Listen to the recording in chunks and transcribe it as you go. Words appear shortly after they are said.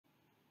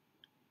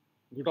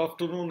Good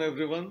afternoon,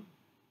 everyone.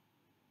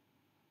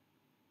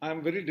 I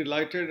am very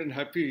delighted and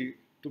happy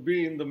to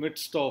be in the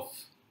midst of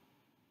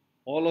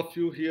all of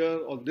you here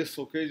on this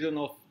occasion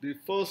of the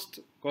first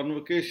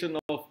convocation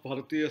of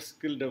Bharatiya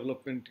Skill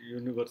Development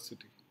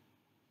University.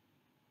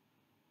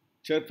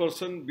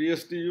 Chairperson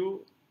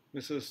BSDU,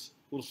 Mrs.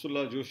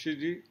 Ursula Joshi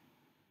ji,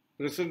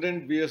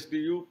 President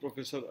BSDU,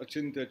 Professor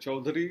Achintya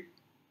Chaudhary,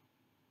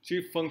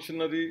 Chief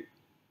Functionary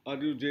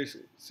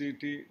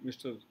RUJCT,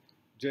 Mr.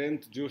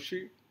 Jayant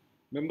Joshi,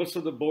 members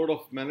of the Board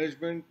of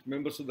Management,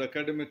 members of the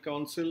Academic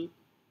Council,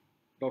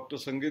 Dr.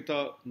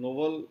 Sangeeta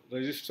Noval,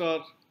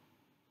 Registrar,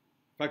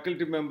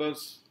 faculty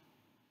members,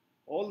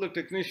 all the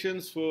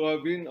technicians who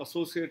have been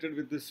associated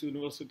with this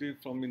university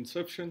from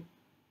inception,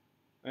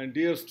 and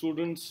dear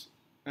students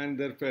and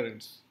their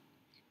parents.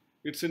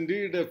 It's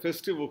indeed a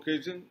festive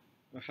occasion,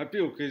 a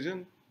happy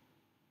occasion,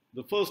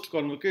 the first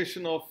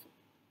convocation of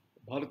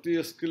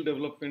Bharatiya Skill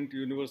Development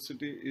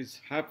University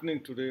is happening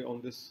today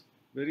on this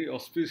very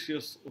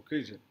auspicious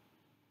occasion.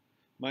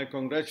 My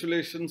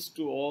congratulations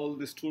to all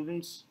the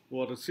students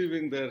who are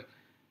receiving their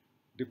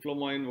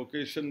Diploma in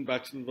Vocation,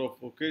 Bachelor of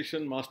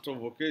Vocation, Master of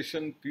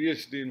Vocation,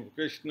 PhD in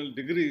Vocational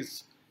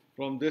degrees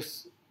from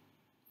this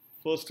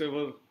first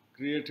ever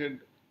created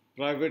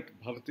private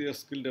Bharatiya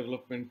Skill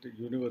Development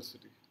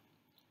University.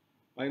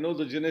 I know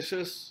the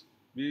genesis.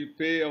 We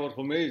pay our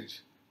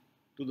homage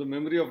to the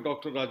memory of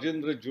Dr.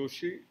 Rajendra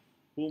Joshi,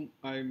 whom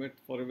I met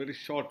for a very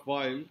short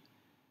while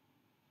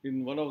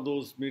in one of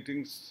those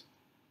meetings.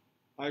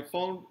 I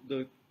found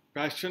the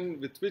passion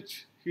with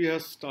which he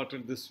has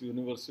started this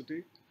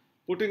university,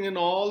 putting in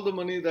all the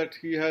money that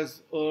he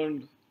has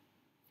earned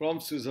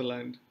from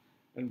Switzerland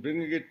and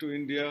bringing it to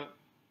India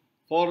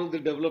for the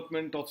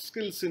development of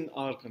skills in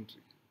our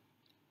country.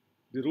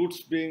 The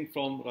roots being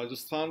from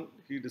Rajasthan,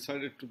 he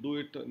decided to do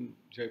it in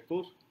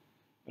Jaipur.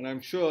 And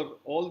I'm sure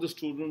all the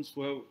students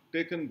who have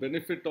taken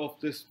benefit of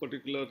this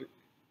particular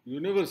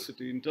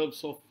university in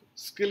terms of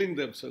skilling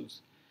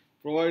themselves,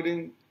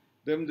 providing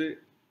them the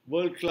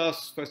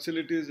world-class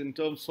facilities in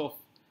terms of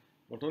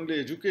not only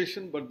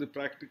education but the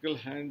practical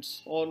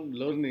hands-on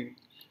learning,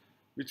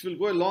 which will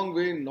go a long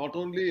way in not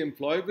only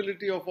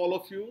employability of all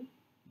of you,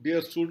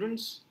 dear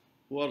students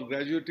who are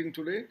graduating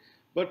today,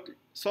 but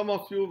some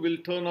of you will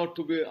turn out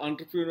to be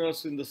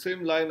entrepreneurs in the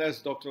same line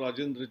as Dr.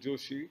 Rajendra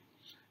Joshi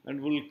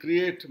and will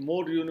create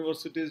more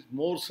universities,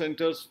 more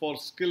centers for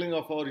skilling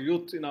of our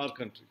youth in our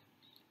country.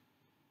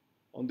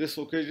 On this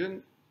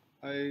occasion,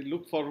 I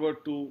look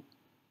forward to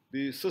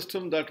the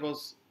system that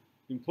was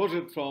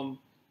imported from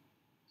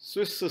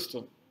Swiss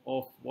system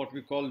of what we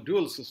call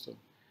dual system.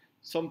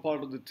 Some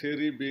part of the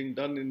theory being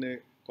done in a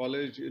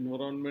college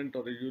environment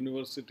or a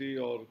university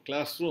or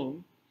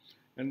classroom,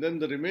 and then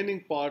the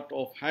remaining part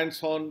of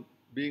hands-on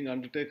being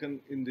undertaken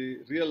in the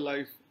real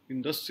life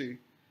industry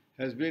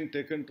has been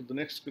taken to the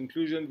next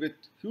conclusion with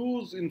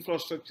huge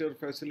infrastructure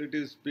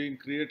facilities being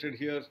created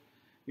here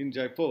in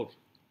Jaipur.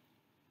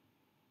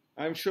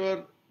 I'm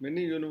sure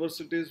many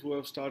universities who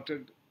have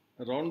started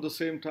around the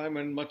same time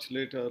and much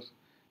later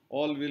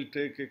all will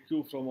take a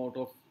cue from out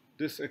of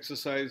this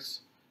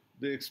exercise,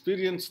 the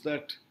experience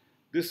that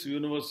this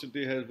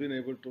university has been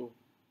able to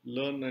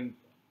learn and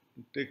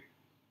take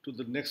to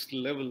the next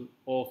level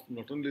of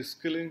not only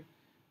skilling,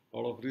 a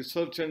lot of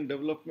research and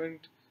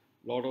development,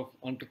 a lot of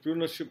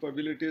entrepreneurship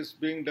abilities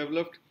being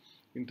developed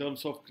in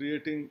terms of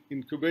creating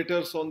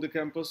incubators on the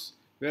campus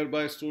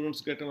whereby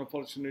students get an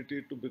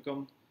opportunity to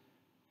become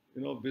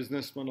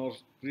businessmen or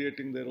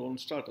creating their own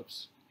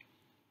startups.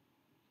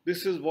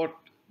 This is what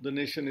the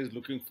nation is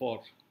looking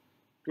for.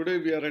 Today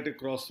we are at a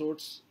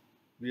crossroads.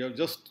 We have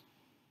just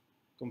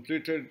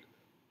completed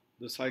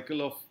the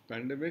cycle of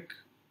pandemic.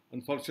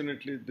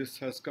 Unfortunately, this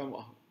has come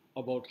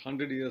about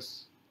 100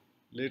 years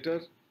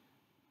later.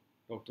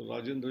 Dr.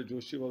 Rajendra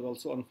Joshi was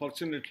also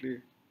unfortunately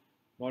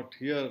not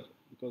here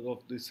because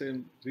of the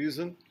same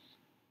reason.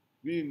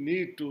 We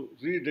need to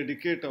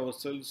rededicate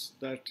ourselves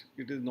that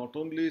it is not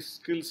only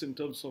skills in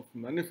terms of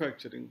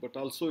manufacturing, but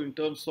also in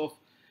terms of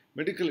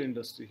medical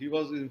industry. He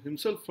was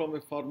himself from a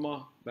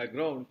pharma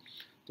background.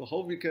 So how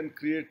we can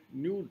create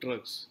new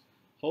drugs,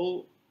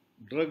 how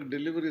drug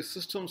delivery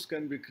systems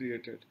can be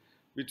created,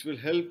 which will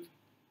help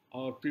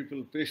our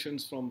people,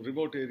 patients from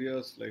remote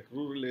areas like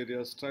rural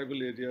areas,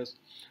 tribal areas.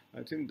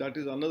 I think that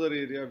is another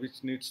area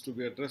which needs to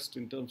be addressed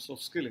in terms of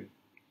skilling.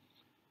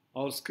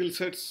 Our skill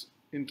sets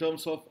in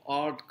terms of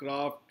art,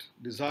 craft,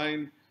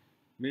 design,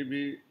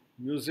 maybe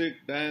music,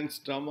 dance,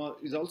 drama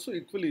is also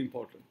equally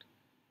important.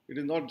 It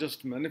is not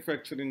just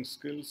manufacturing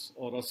skills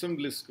or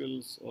assembly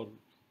skills or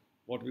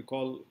what we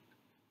call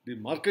the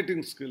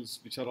marketing skills,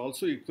 which are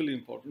also equally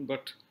important,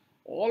 but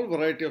all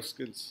variety of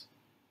skills.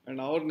 And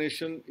our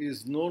nation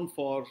is known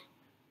for,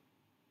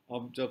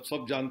 अब जब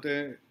सब जानते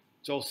हैं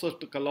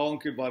 64 कलाओं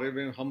के बारे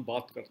में हम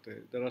बात करते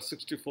हैं, there are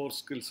 64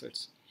 skill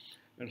sets,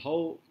 and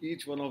how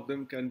each one of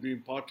them can be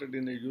imparted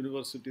in a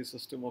university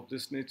system of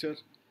this nature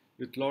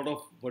with lot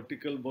of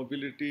vertical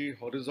mobility,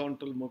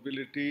 horizontal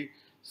mobility.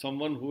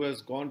 Someone who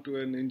has gone to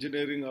an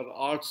engineering or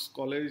arts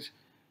college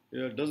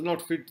does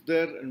not fit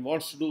there and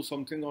wants to do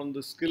something on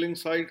the skilling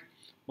side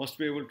must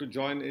be able to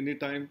join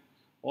anytime,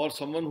 or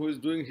someone who is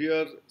doing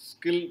here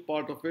skill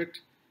part of it,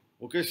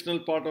 vocational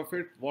part of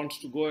it, wants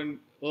to go and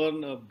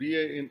earn a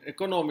BA in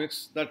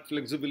economics, that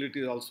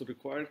flexibility is also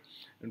required.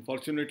 And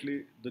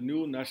fortunately, the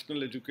new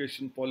national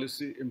education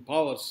policy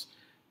empowers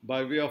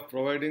by way of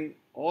providing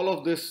all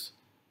of this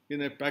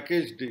in a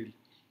package deal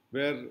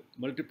where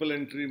multiple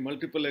entry,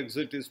 multiple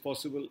exit is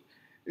possible.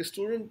 A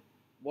student,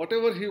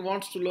 whatever he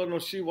wants to learn or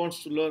she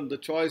wants to learn, the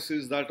choice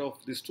is that of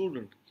the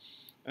student.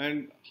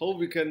 And how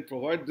we can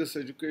provide this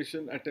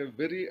education at a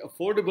very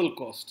affordable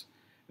cost.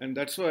 And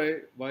that's why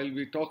while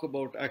we talk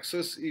about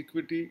access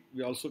equity,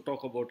 we also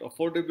talk about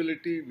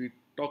affordability, we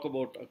talk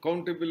about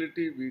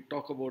accountability, we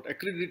talk about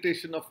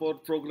accreditation of our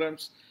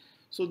programs.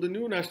 So the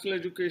new national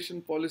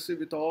education policy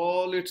with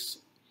all its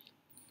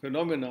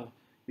phenomena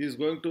is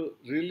going to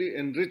really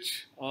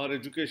enrich our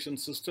education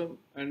system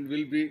and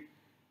will be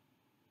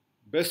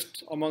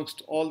best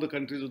amongst all the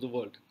countries of the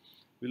world.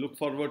 We look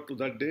forward to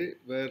that day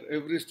where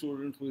every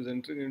student who is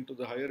entering into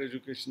the higher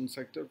education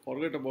sector,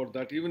 forget about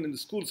that, even in the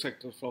school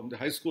sector from the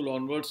high school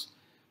onwards,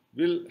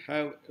 will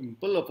have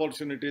ample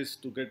opportunities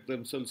to get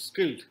themselves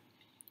skilled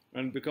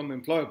and become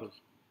employable.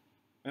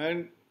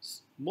 And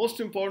most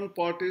important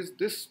part is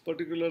this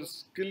particular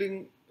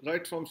skilling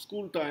right from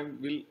school time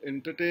will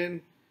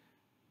entertain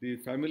the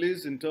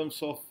families in terms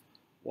of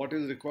what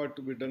is required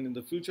to be done in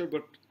the future,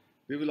 but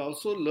they will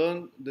also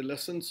learn the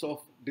lessons of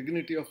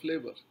dignity of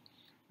labor.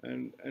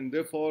 And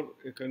therefore,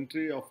 a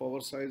country of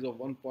our size of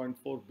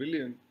 1.4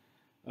 billion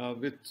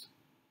with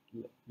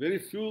very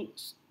few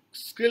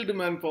skilled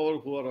manpower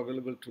who are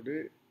available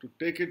today, to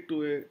take it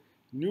to a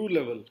new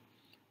level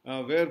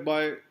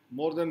whereby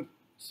more than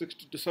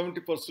 60 to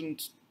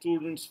 70%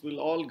 students will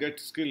all get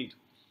skilled,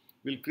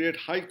 will create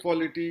high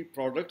quality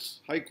products,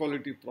 high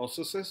quality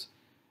processes,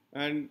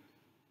 and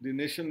the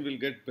nation will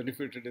get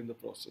benefited in the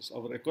process.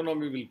 Our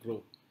economy will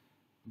grow.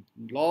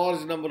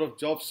 Large number of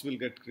jobs will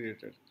get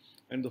created.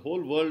 And the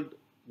whole world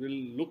will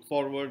look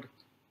forward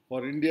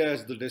for India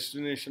as the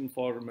destination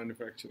for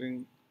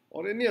manufacturing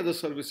or any other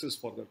services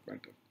for that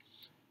matter.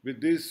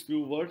 With these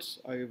few words,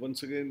 I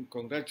once again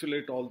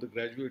congratulate all the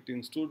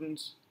graduating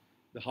students,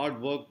 the hard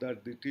work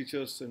that the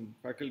teachers and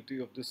faculty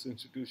of this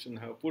institution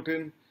have put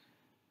in,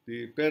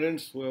 the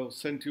parents who have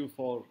sent you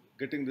for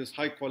getting this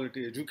high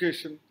quality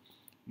education.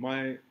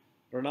 My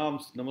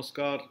pranams,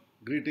 namaskar,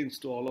 greetings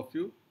to all of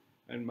you,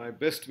 and my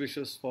best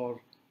wishes for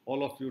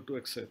all of you to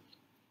excel.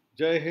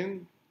 Jai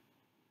Hind,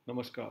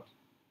 Namaskar.